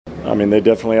I mean, they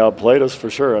definitely outplayed us for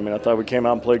sure. I mean, I thought we came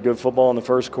out and played good football in the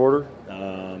first quarter.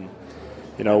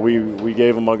 We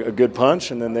gave them a good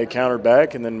punch, and then they countered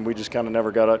back, and then we just kind of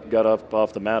never got up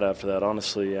off the mat after that.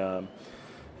 Honestly, it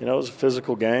was a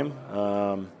physical game.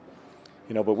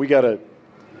 But we got to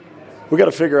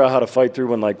figure out how to fight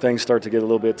through when things start to get a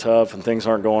little bit tough and things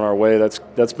aren't going our way.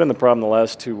 That's been the problem the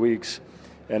last 2 weeks,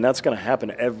 and that's going to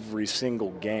happen every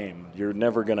single game. You're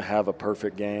never going to have a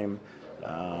perfect game.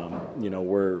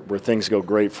 Where things go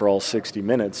great for all 60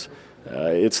 minutes.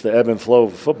 It's the ebb and flow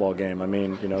of a football game. I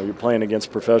mean, you're playing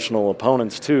against professional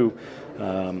opponents too,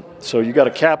 so you got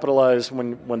to capitalize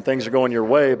when things are going your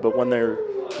way. But when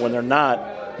they're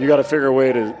not, you got to figure a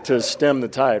way to stem the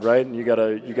tide, right? And you got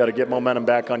to get momentum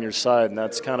back on your side, and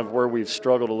that's kind of where we've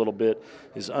struggled a little bit,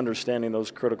 is understanding those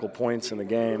critical points in the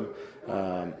game.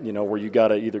 Where you got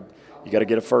to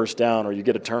get a first down, or you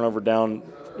get a turnover down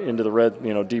into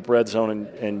the deep red zone,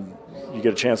 and you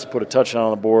get a chance to put a touchdown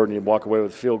on the board, and you walk away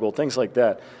with a field goal. Things like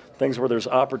that. Things where there's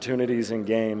opportunities in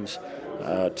games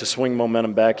to swing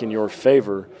momentum back in your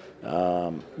favor.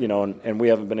 And we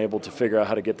haven't been able to figure out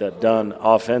how to get that done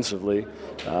offensively.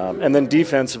 And then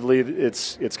defensively,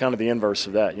 it's kind of the inverse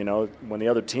of that. When the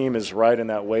other team is riding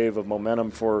that wave of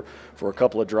momentum for a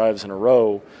couple of drives in a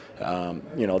row,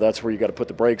 that's where you got to put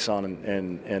the brakes on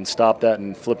and stop that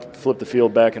and flip the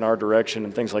field back in our direction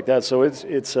and things like that. So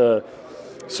it's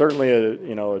certainly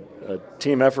a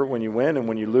team effort when you win, and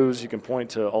when you lose, you can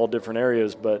point to all different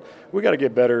areas. But we got to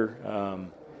get better.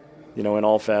 In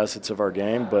all facets of our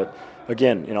game. But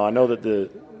again, I know that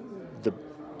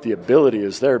the ability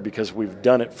is there because we've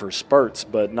done it for spurts,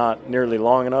 but not nearly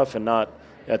long enough, and not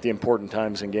at the important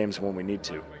times in games when we need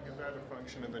to. Is that a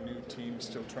function of a new team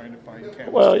still trying to find chemistry?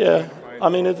 Well, yeah. I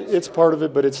mean, it's part of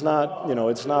it, but it's not.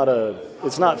 It's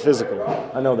not physical.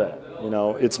 I know that.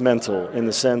 It's mental in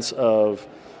the sense of,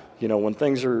 when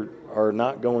things are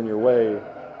not going your way.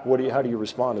 How do you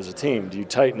respond as a team? Do you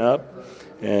tighten up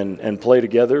and play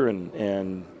together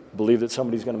and believe that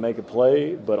somebody's going to make a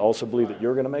play, but also believe that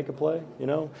you're going to make a play?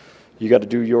 You got to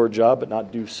do your job, but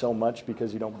not do so much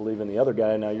because you don't believe in the other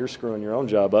guy. Now you're screwing your own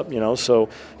job up. So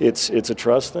it's a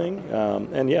trust thing.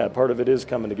 And yeah, part of it is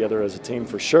coming together as a team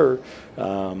for sure.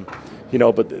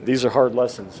 But these are hard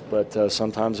lessons, but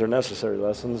sometimes they're necessary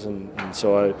lessons. And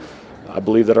so I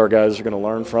believe that our guys are going to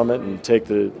learn from it and take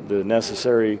the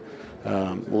necessary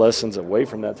lessons away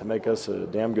from that to make us a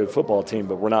damn good football team,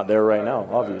 but we're not there right now,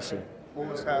 obviously. What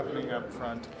was happening up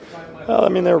front? Well, I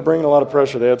mean, they were bringing a lot of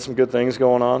pressure. They had some good things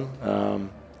going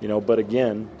on, but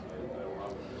again,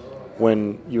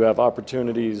 when you have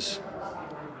opportunities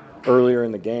earlier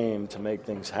in the game to make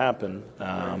things happen,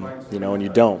 and you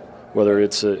don't, whether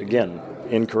it's, again,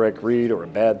 incorrect read or a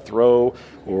bad throw,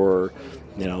 or,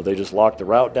 they just lock the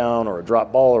route down, or a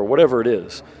drop ball, or whatever it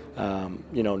is.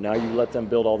 Now you let them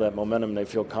build all that momentum. They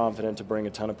feel confident to bring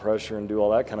a ton of pressure and do all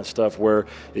that kind of stuff, where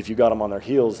if you got them on their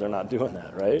heels, they're not doing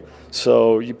that, right?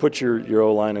 So you put your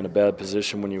O-line in a bad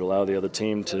position when you allow the other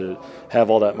team to have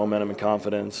all that momentum and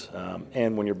confidence,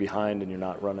 and when you're behind and you're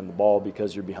not running the ball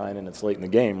because you're behind and it's late in the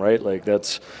game, right?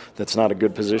 That's not a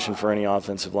good position for any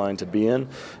offensive line to be in.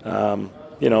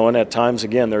 And at times,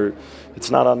 again,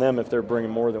 it's not on them if they're bringing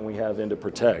more than we have in to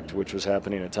protect, which was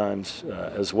happening at times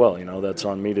as well. That's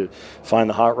on me to find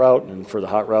the hot route, and for the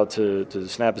hot route to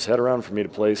snap his head around, for me to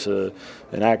place an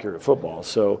accurate football.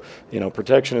 So,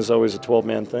 protection is always a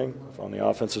 12-man thing. On the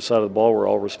offensive side of the ball, we're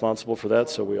all responsible for that,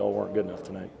 so we all weren't good enough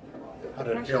tonight.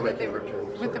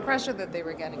 With the pressure that they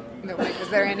were getting, was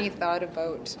there any thought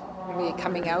about maybe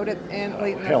coming out late in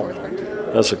the fourth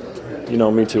quarter? You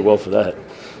know me too well for that.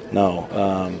 No,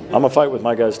 I'm going to fight with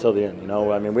my guys till the end.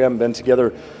 I mean, we haven't been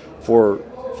together for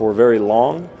very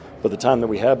long, but the time that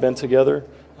we have been together,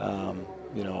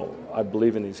 I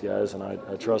believe in these guys, and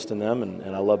I trust in them,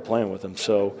 and I love playing with them.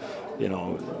 So,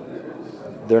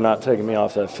 they're not taking me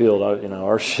off that field.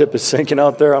 Our ship is sinking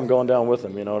out there. I'm going down with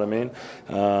them. You know what I mean?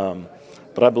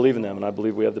 But I believe in them, and I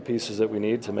believe we have the pieces that we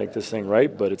need to make this thing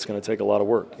right, but it's going to take a lot of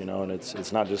work, and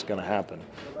it's not just going to happen.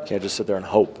 You can't just sit there and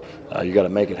hope. You got to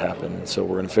make it happen, and so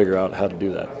we're going to figure out how to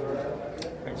do that.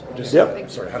 Thanks. Yep.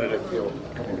 Sorry, how did it feel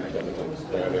coming back into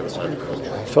the other side of the coach?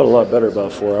 I felt a lot better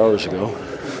about 4 hours ago.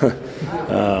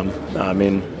 I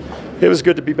mean, it was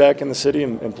good to be back in the city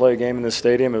and play a game in this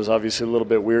stadium. It was obviously a little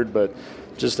bit weird, but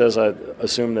just as I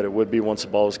assumed that it would be once the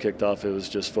ball was kicked off, it was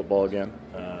just football again.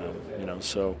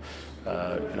 So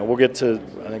we'll get to,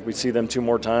 I think we see them 2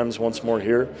 more times, once more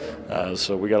here.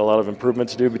 So we got a lot of improvement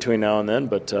to do between now and then,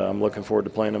 but I'm looking forward to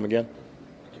playing them again.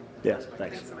 Yeah,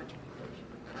 thanks. So much.